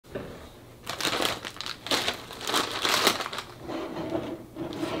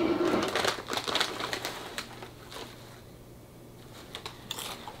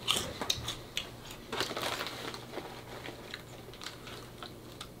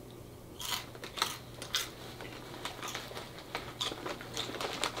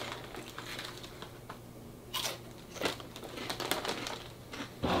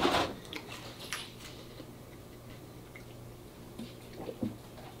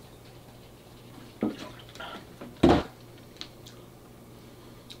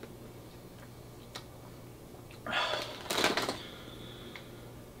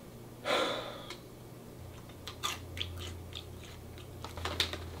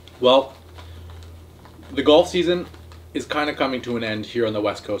Well, the golf season is kind of coming to an end here on the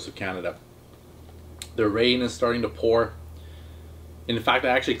west coast of Canada. The rain is starting to pour. In fact, I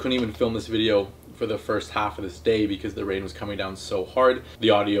actually couldn't even film this video for the first half of this day because the rain was coming down so hard, the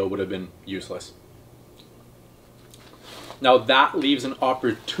audio would have been useless. Now that leaves an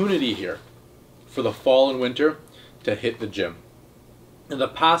opportunity here for the fall and winter to hit the gym. And the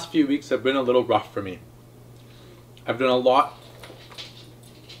past few weeks have been a little rough for me. I've done a lot.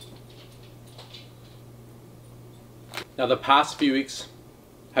 Now the past few weeks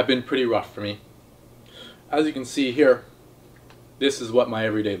have been pretty rough for me. As you can see here, this is what my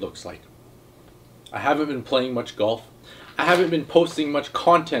everyday looks like. I haven't been playing much golf. I haven't been posting much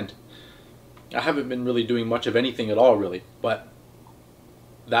content. I haven't been really doing much of anything at all really, but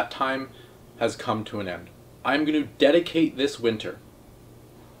that time has come to an end. I'm going to dedicate this winter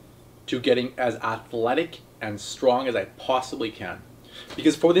to getting as athletic and strong as I possibly can.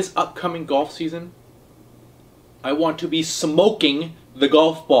 Because for this upcoming golf season, I want to be smoking the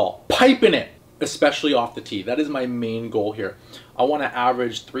golf ball, piping it, especially off the tee. That is my main goal here. I want to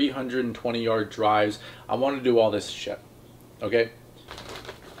average 320-yard drives. I want to do all this shit, okay?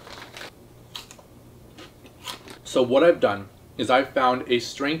 So what I've done is I've found a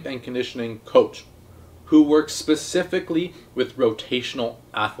strength and conditioning coach who works specifically with rotational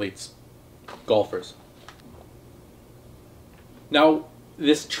athletes, golfers. Now,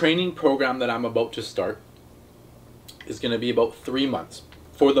 this training program that I'm about to start is going to be about 3 months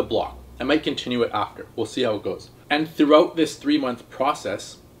for the block. I might continue it after. We'll see how it goes. And throughout this 3-month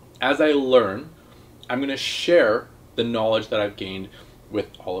process, as I learn, I'm going to share the knowledge that I've gained with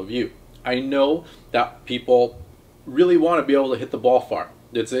all of you. I know that people really want to be able to hit the ball far.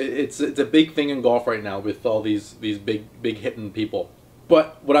 It's a big thing in golf right now with all these big hitting people.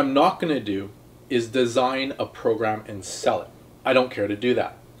 But what I'm not going to do is design a program and sell it. I don't care to do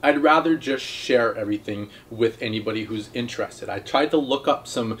that. I'd rather just share everything with anybody who's interested. I tried to look up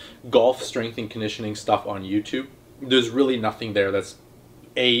some golf strength and conditioning stuff on YouTube. There's really nothing there that's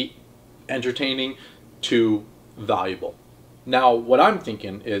A, entertaining, 2, valuable. Now, what I'm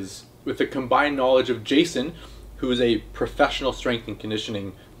thinking is with the combined knowledge of Jason, who is a professional strength and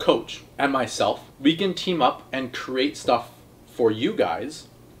conditioning coach, and myself, we can team up and create stuff for you guys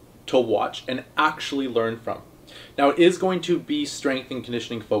to watch and actually learn from. Now, it is going to be strength and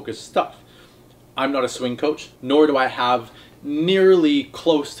conditioning focused stuff. I'm not a swing coach, nor do I have nearly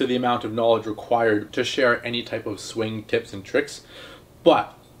close to the amount of knowledge required to share any type of swing tips and tricks.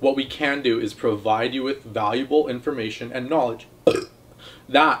 But what we can do is provide you with valuable information and knowledge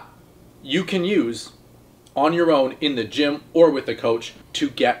that you can use on your own in the gym or with a coach to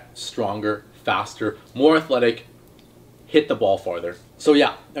get stronger, faster, more athletic, hit the ball farther. So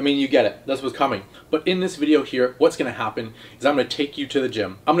yeah, I mean, you get it. That's what's coming. But in this video here, what's going to happen is I'm going to take you to the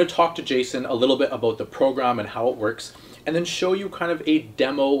gym. I'm going to talk to Jason a little bit about the program and how it works, and then show you kind of a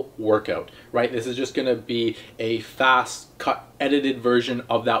demo workout, right? This is just going to be a fast cut, edited version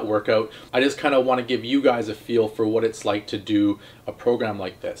of that workout. I just kind of want to give you guys a feel for what it's like to do a program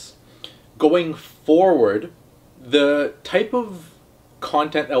like this. Going forward, the type of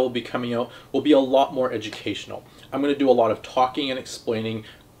content that will be coming out will be a lot more educational. I'm going to do a lot of talking and explaining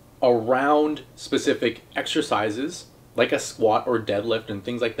around specific exercises like a squat or deadlift and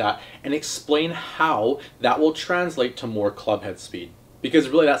things like that, and explain how that will translate to more club head speed. Because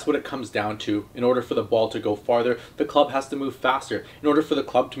really that's what it comes down to. In order for the ball to go farther, the club has to move faster. In order for the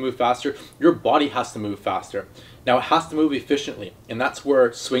club to move faster, your body has to move faster. Now it has to move efficiently, and that's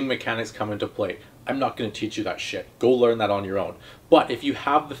where swing mechanics come into play. I'm not going to teach you that shit. Go learn that on your own. But if you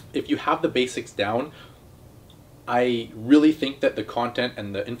have the basics down, I really think that the content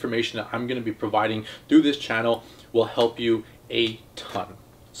and the information that I'm going to be providing through this channel will help you a ton.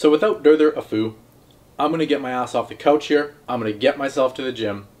 So without further ado, I'm going to get my ass off the couch here. I'm going to get myself to the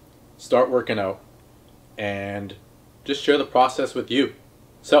gym, start working out, and just share the process with you.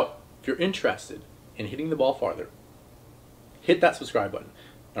 So if you're interested in hitting the ball farther, hit that subscribe button.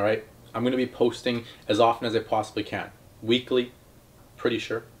 All right, I'm going to be posting as often as I possibly can. Weekly, pretty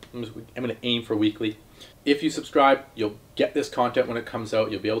sure. I'm going to aim for weekly. If you subscribe, you'll get this content when it comes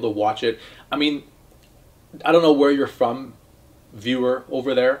out. You'll be able to watch it. I mean, I don't know where you're from, viewer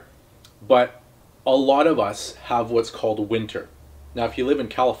over there, but a lot of us have what's called winter. Now, if you live in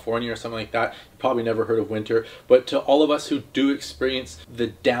California or something like that, you probably never heard of winter. But to all of us who do experience the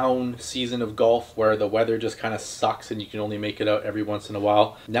down season of golf where the weather just kind of sucks and you can only make it out every once in a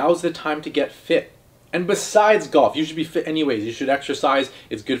while, now's the time to get fit. And besides golf, you should be fit anyways. You should exercise.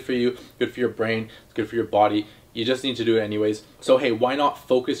 It's good for you, good for your brain, it's good for your body. You just need to do it anyways. So hey, why not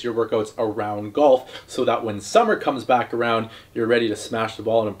focus your workouts around golf so that when summer comes back around, you're ready to smash the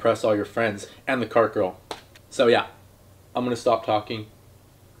ball and impress all your friends and the cart girl. So yeah, I'm gonna stop talking.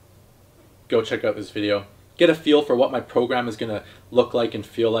 Go check out this video. Get a feel for what my program is gonna look like and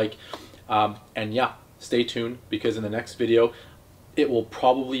feel like. And yeah, stay tuned, because in the next video, it will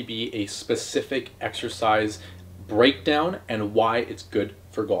probably be a specific exercise breakdown and why it's good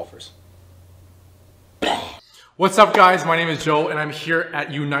for golfers. What's up guys, my name is Joe and I'm here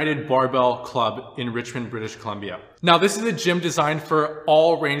at United Barbell Club in Richmond, British Columbia. Now this is a gym designed for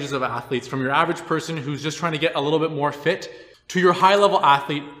all ranges of athletes, from your average person who's just trying to get a little bit more fit to your high level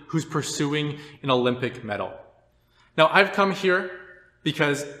athlete who's pursuing an Olympic medal. Now I've come here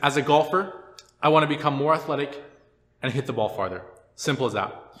because as a golfer, I want to become more athletic and hit the ball farther. Simple as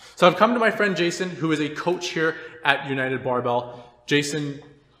that. So I've come to my friend Jason, who is a coach here at United Barbell. Jason,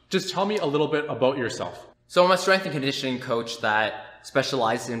 just tell me a little bit about yourself. So I'm a strength and conditioning coach that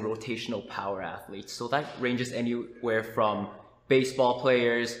specializes in rotational power athletes. So that ranges anywhere from baseball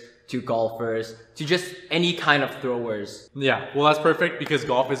players to golfers to just any kind of throwers. Yeah, well that's perfect because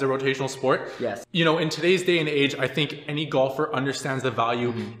golf is a rotational sport. Yes. You know, in today's day and age, I think any golfer understands the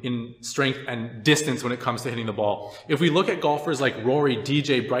value in strength and distance when it comes to hitting the ball. If we look at golfers like Rory,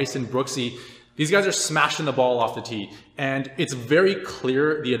 DJ, Bryson, Brooksy, these guys are smashing the ball off the tee, and it's very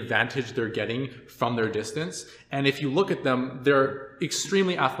clear the advantage they're getting from their distance. And if you look at them, they're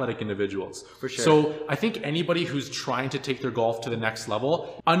extremely athletic individuals. For sure. So I think anybody who's trying to take their golf to the next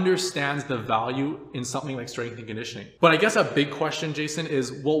level understands the value in something like strength and conditioning. But I guess a big question, Jason,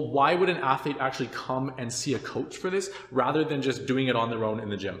 is, well, why would an athlete actually come and see a coach for this rather than just doing it on their own in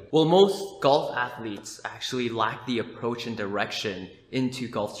the gym? Well, most golf athletes actually lack the approach and direction into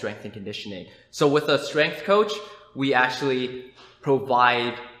golf strength and conditioning. So with a strength coach, we actually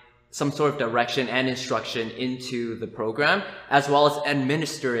provide some sort of direction and instruction into the program, as well as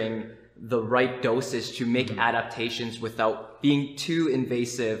administering the right dosage to make adaptations without being too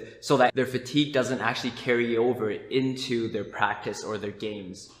invasive so that their fatigue doesn't actually carry over into their practice or their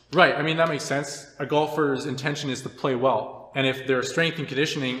games. Right, I mean, that makes sense. A golfer's intention is to play well. And if their strength and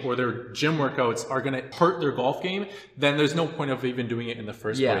conditioning or their gym workouts are going to hurt their golf game, then there's no point of even doing it in the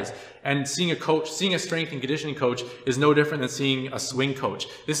first place. And seeing a strength and conditioning coach is no different than seeing a swing coach.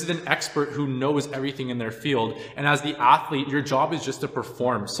 This is an expert who knows everything in their field. And as the athlete, your job is just to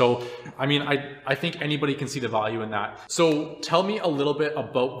perform. So, I mean, I think anybody can see the value in that. So tell me a little bit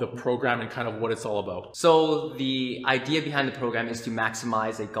about the program and kind of what it's all about. So the idea behind the program is to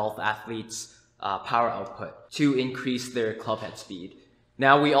maximize a golf athlete's power output to increase their club head speed.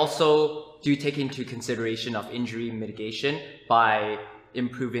 Now we also do take into consideration of injury mitigation by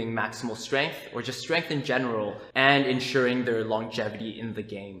improving maximal strength or just strength in general and ensuring their longevity in the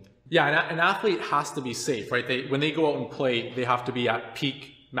game. Yeah, an athlete has to be safe, right? When they go out and play, they have to be at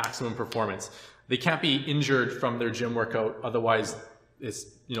peak maximum performance. They can't be injured from their gym workout, otherwise it's,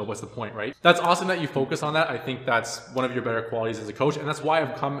 you know, what's the point, right? That's awesome that you focus on that. I think that's one of your better qualities as a coach, and that's why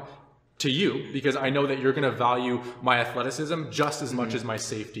I've come to you, because I know that you're going to value my athleticism just as much as my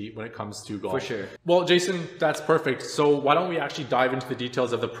safety when it comes to golf. For sure. Well, Jason, that's perfect. So why don't we actually dive into the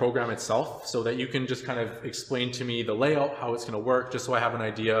details of the program itself so that you can just kind of explain to me the layout, how it's going to work, just so I have an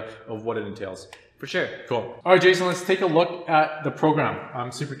idea of what it entails. For sure. Cool. All right, Jason, let's take a look at the program.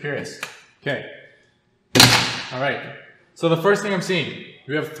 I'm super curious. Okay. All right. So the first thing I'm seeing,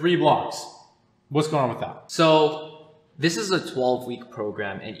 we have 3 blocks. What's going on with that? So this is a 12-week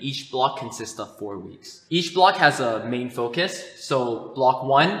program, and each block consists of 4 weeks. Each block has a main focus. So block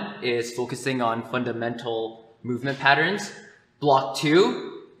 1 is focusing on fundamental movement patterns. Block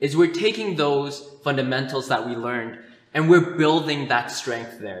 2 is we're taking those fundamentals that we learned and we're building that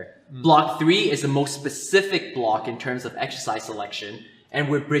strength there. Block 3 is the most specific block in terms of exercise selection, and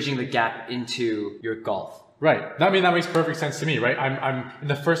we're bridging the gap into your golf. Right. I mean, that makes perfect sense to me, right? I'm in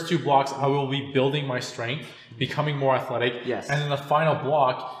the first 2 blocks, I will be building my strength, becoming more athletic. Yes. And in the final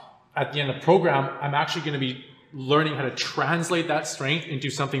block, at the end of the program, I'm actually going to be learning how to translate that strength into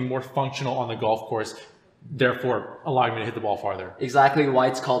something more functional on the golf course, therefore allowing me to hit the ball farther. Exactly why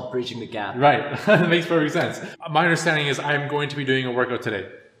it's called bridging the gap. Right. That makes perfect sense. My understanding is I'm going to be doing a workout today.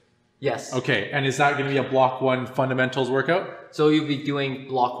 Yes. Okay. And is that going to be a block 1 fundamentals workout? So you'll be doing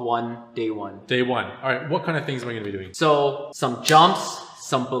block 1, day 1. Day 1. All right. What kind of things am I going to be doing? So some jumps,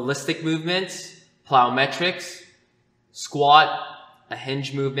 some ballistic movements, plyometrics, squat, a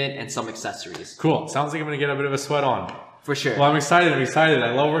hinge movement, and some accessories. Cool. Sounds like I'm going to get a bit of a sweat on. For sure. Well, I'm excited.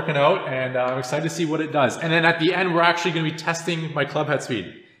 I love working out, and I'm excited to see what it does. And then at the end, we're actually going to be testing my club head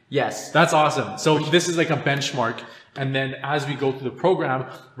speed. Yes. That's awesome. So this is like a benchmark. And then as we go through the program,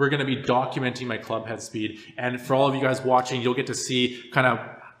 we're gonna be documenting my club head speed. And for all of you guys watching, you'll get to see kind of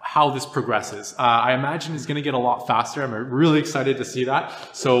how this progresses. I imagine it's gonna get a lot faster. I'm really excited to see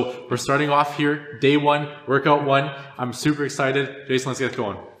that. So we're starting off here, day 1, workout 1. I'm super excited. Jason, let's get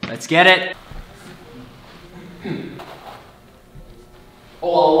going. Let's get it.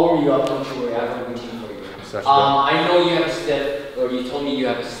 Oh, I'll warm you up, don't you worry, I have a routine for you. I know you have a stiff, or you told me you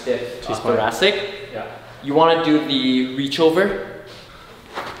have a stiff thoracic. Yeah. You want to do the reach over?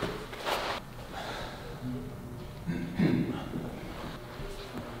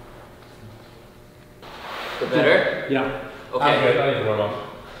 The better? Yeah. Okay. I need to warm up.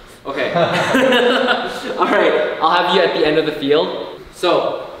 Okay. Alright, I'll have you at the end of the field.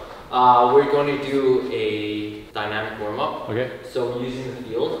 So, we're going to do a dynamic warm-up. Okay. So using the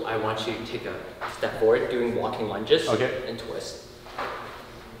field, I want you to take a step forward, doing walking lunges, okay, and twist.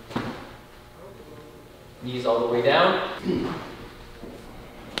 Knees all the way down.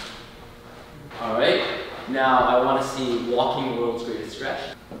 Alright, now I want to see walking world's greatest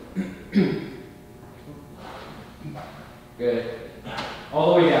stretch. Good.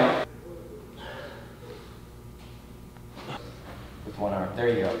 All the way down. With one arm. There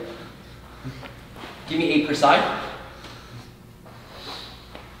you go. Give me 8 per side.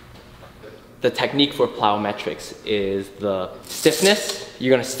 The technique for plyometrics is the stiffness.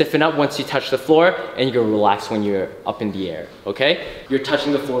 You're gonna stiffen up once you touch the floor, and you're gonna relax when you're up in the air, okay? You're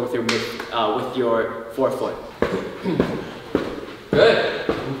touching the floor with your forefoot. Good.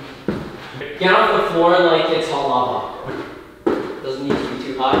 Get off the floor like it's hot lava. Doesn't need to be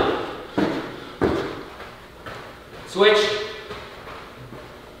too high. Switch.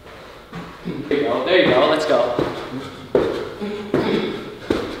 There you go, let's go.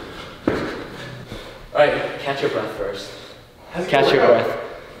 Alright, catch your breath first. Catch your breath.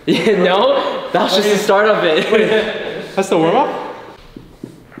 No? That was just the start of it. Wait, that's the warm-up?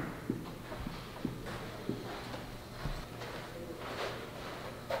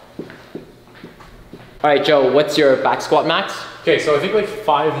 Alright, Joe, what's your back squat max? Okay, so I think like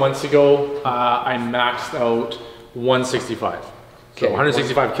 5 months ago, I maxed out 165. So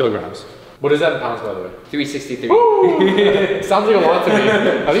 165 kilograms. What is that in pounds, by the way? 363. Sounds like a lot to me.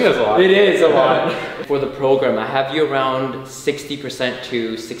 I think that's a lot. It is a lot. For the program, I have you around 60%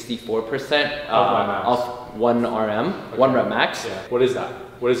 to 64% of 1 RM, okay, 1 rep max. Yeah. What is that?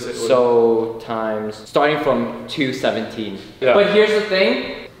 What is it? So times, starting from 217. Yeah. But here's the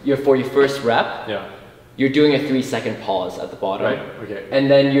thing, for your first rep, yeah, you're doing a 3-second pause at the bottom. Right, okay. And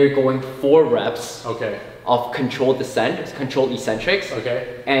then you're going 4 reps. Okay. Of controlled descent, controlled eccentrics.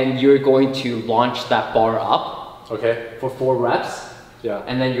 Okay. And you're going to launch that bar up. Okay. For 4 reps. Yeah.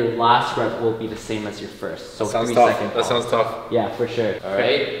 And then your last rep will be the same as your first. So sounds 3 tough. second That sounds tough. Yeah, for sure. All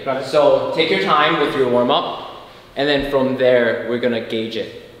right. Got it. So take your time with your warm up, and then from there we're gonna gauge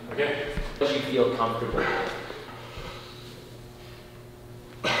it. Okay. What you feel comfortable.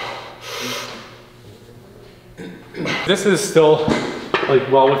 This is still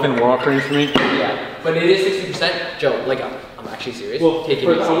like well within warm-up range for me. Yeah. But it is 60%. Joe, like I'm actually serious. Well, take it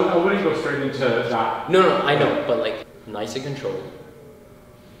easy. I wouldn't go straight into that. No, I know, but like nice and controlled.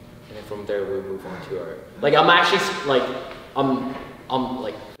 And then from there we'll move on to our. Like I'm actually like I'm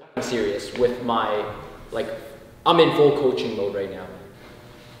like serious with my I'm in full coaching mode right now.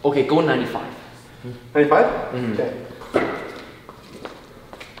 Okay, go 95. 95? Mm-hmm. Okay.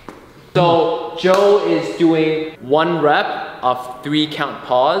 So Joe is doing 1 rep of 3 count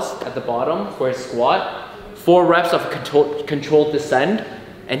pause at the bottom for his squat, 4 reps of controlled descend,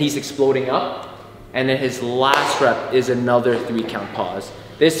 and he's exploding up. And then his last rep is another 3 count pause.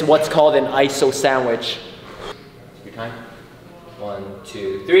 This is what's called an iso sandwich. Your time. 1,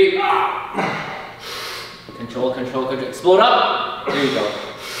 2, 3. Control, explode up. There you go.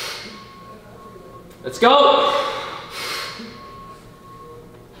 Let's go.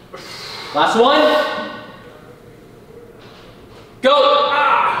 Last one. Go.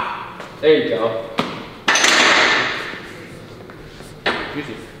 There you go.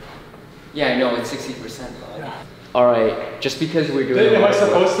 Easy. Yeah, I know, it's 60%. Yeah. All right, just because we're doing. Am I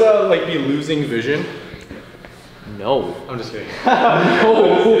supposed to like be losing vision? No. I'm just kidding.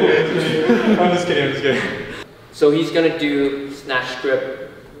 No. I'm just kidding. So he's gonna do snatch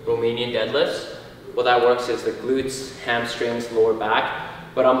grip Romanian deadlifts. What that works is the glutes, hamstrings, lower back.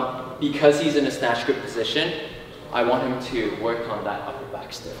 But because he's in a snatch grip position, I want him to work on that upper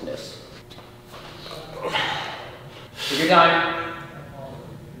back stiffness. Take your time.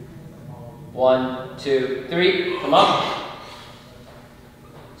 1, 2, 3. Come up.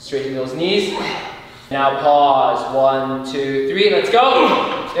 Straighten those knees. Now pause. 1, 2, 3. Let's go.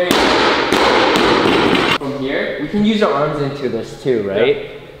 There you go. From here, we can use our arms into this too, right?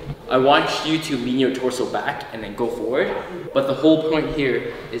 Yeah. I want you to lean your torso back and then go forward. But the whole point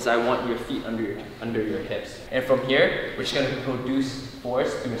here is I want your feet under your hips. And from here, we're just gonna produce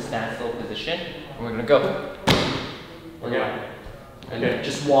force through a standstill position. And we're gonna go. Okay. And then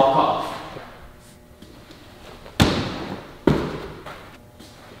just walk off.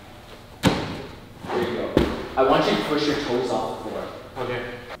 There you go. I want you to push your toes off the floor. Okay.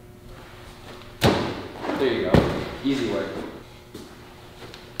 There you go. Easy work.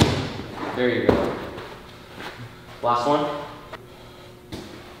 There you go. Last one.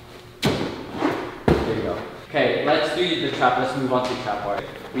 There you go. Okay, let's do the trap. Let's move on to the trap bar.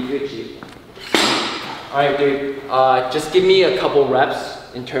 We do it. Alright, dude. Just give me a couple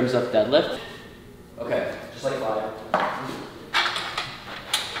reps in terms of deadlift. Okay, just like 5.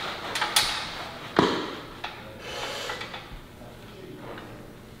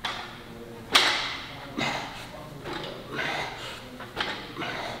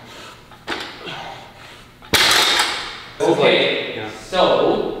 Okay, yeah.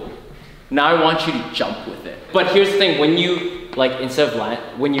 So now I want you to jump with it. But here's the thing, when you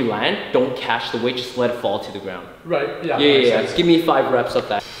when you land, don't catch the weight, just let it fall to the ground. Right, yeah. Yeah. Give me 5 reps of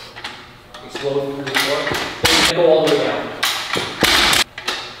that. Explode through the floor. Then go all the way down.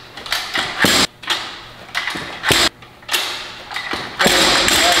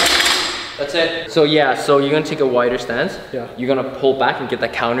 That's it. So yeah, so you're gonna take a wider stance. Yeah. You're gonna pull back and get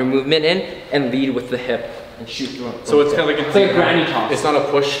that counter movement in and lead with the hip and shoot through. So it's kind of like it's like a granny toss. It's not a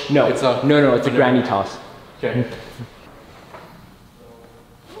push. No, it's a no, it's a granny toss. Okay.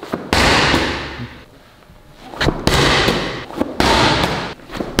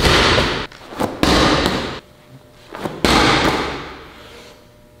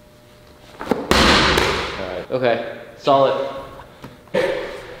 Okay, solid.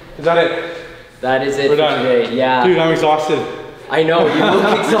 Is that it? That is it We're for done. today. Yeah. Dude, I'm exhausted. I know, you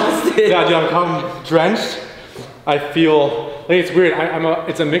look exhausted. Yeah, dude, I'm drenched. I feel, like it's weird.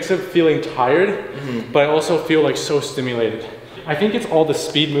 It's a mix of feeling tired, but I also feel like so stimulated. I think it's all the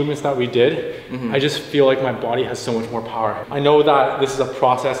speed movements that we did. I just feel like my body has so much more power. I know that this is a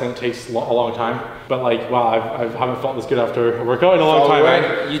process and it takes a long time, but like, wow, I haven't felt this good after a workout in a long time,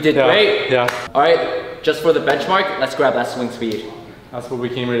 man. You did great. Yeah. All right, just for the benchmark, let's grab that swing speed. That's what we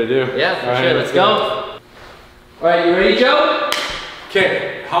came here to do. Yeah, for sure, let's go. All right, you ready, Joe?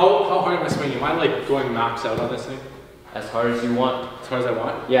 Okay, how hard am I swinging? Am I like going max out on this thing? As hard as you want. As hard as I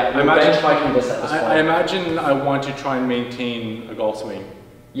want? Yeah, I'm benchmarking this at this point. I imagine I want to try and maintain a golf swing.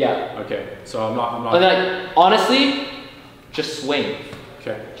 Yeah. Okay, so I'm not. But like, honestly, just swing.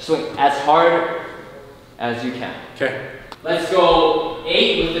 Okay. Just swing as hard as you can. Okay. Let's go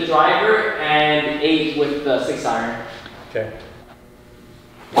 8 with the driver and 8 with the 6 iron. Okay.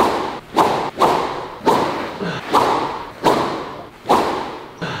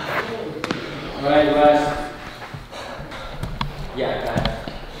 Alright, Wes. Yeah, got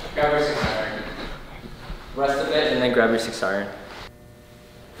it. Grab your 6 iron. Rest of it and then grab your 6 iron.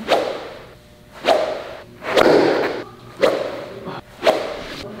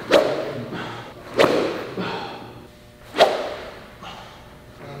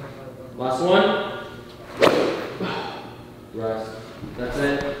 Last one. Rest. That's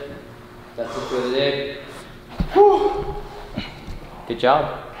it. That's it for the day. Whew. Good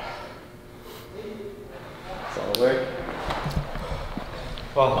job. Solid work.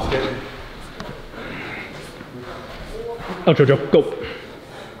 Well, that's good. Oh, Jojo, go.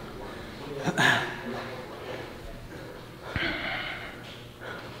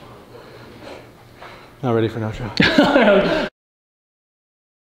 Not ready for no show.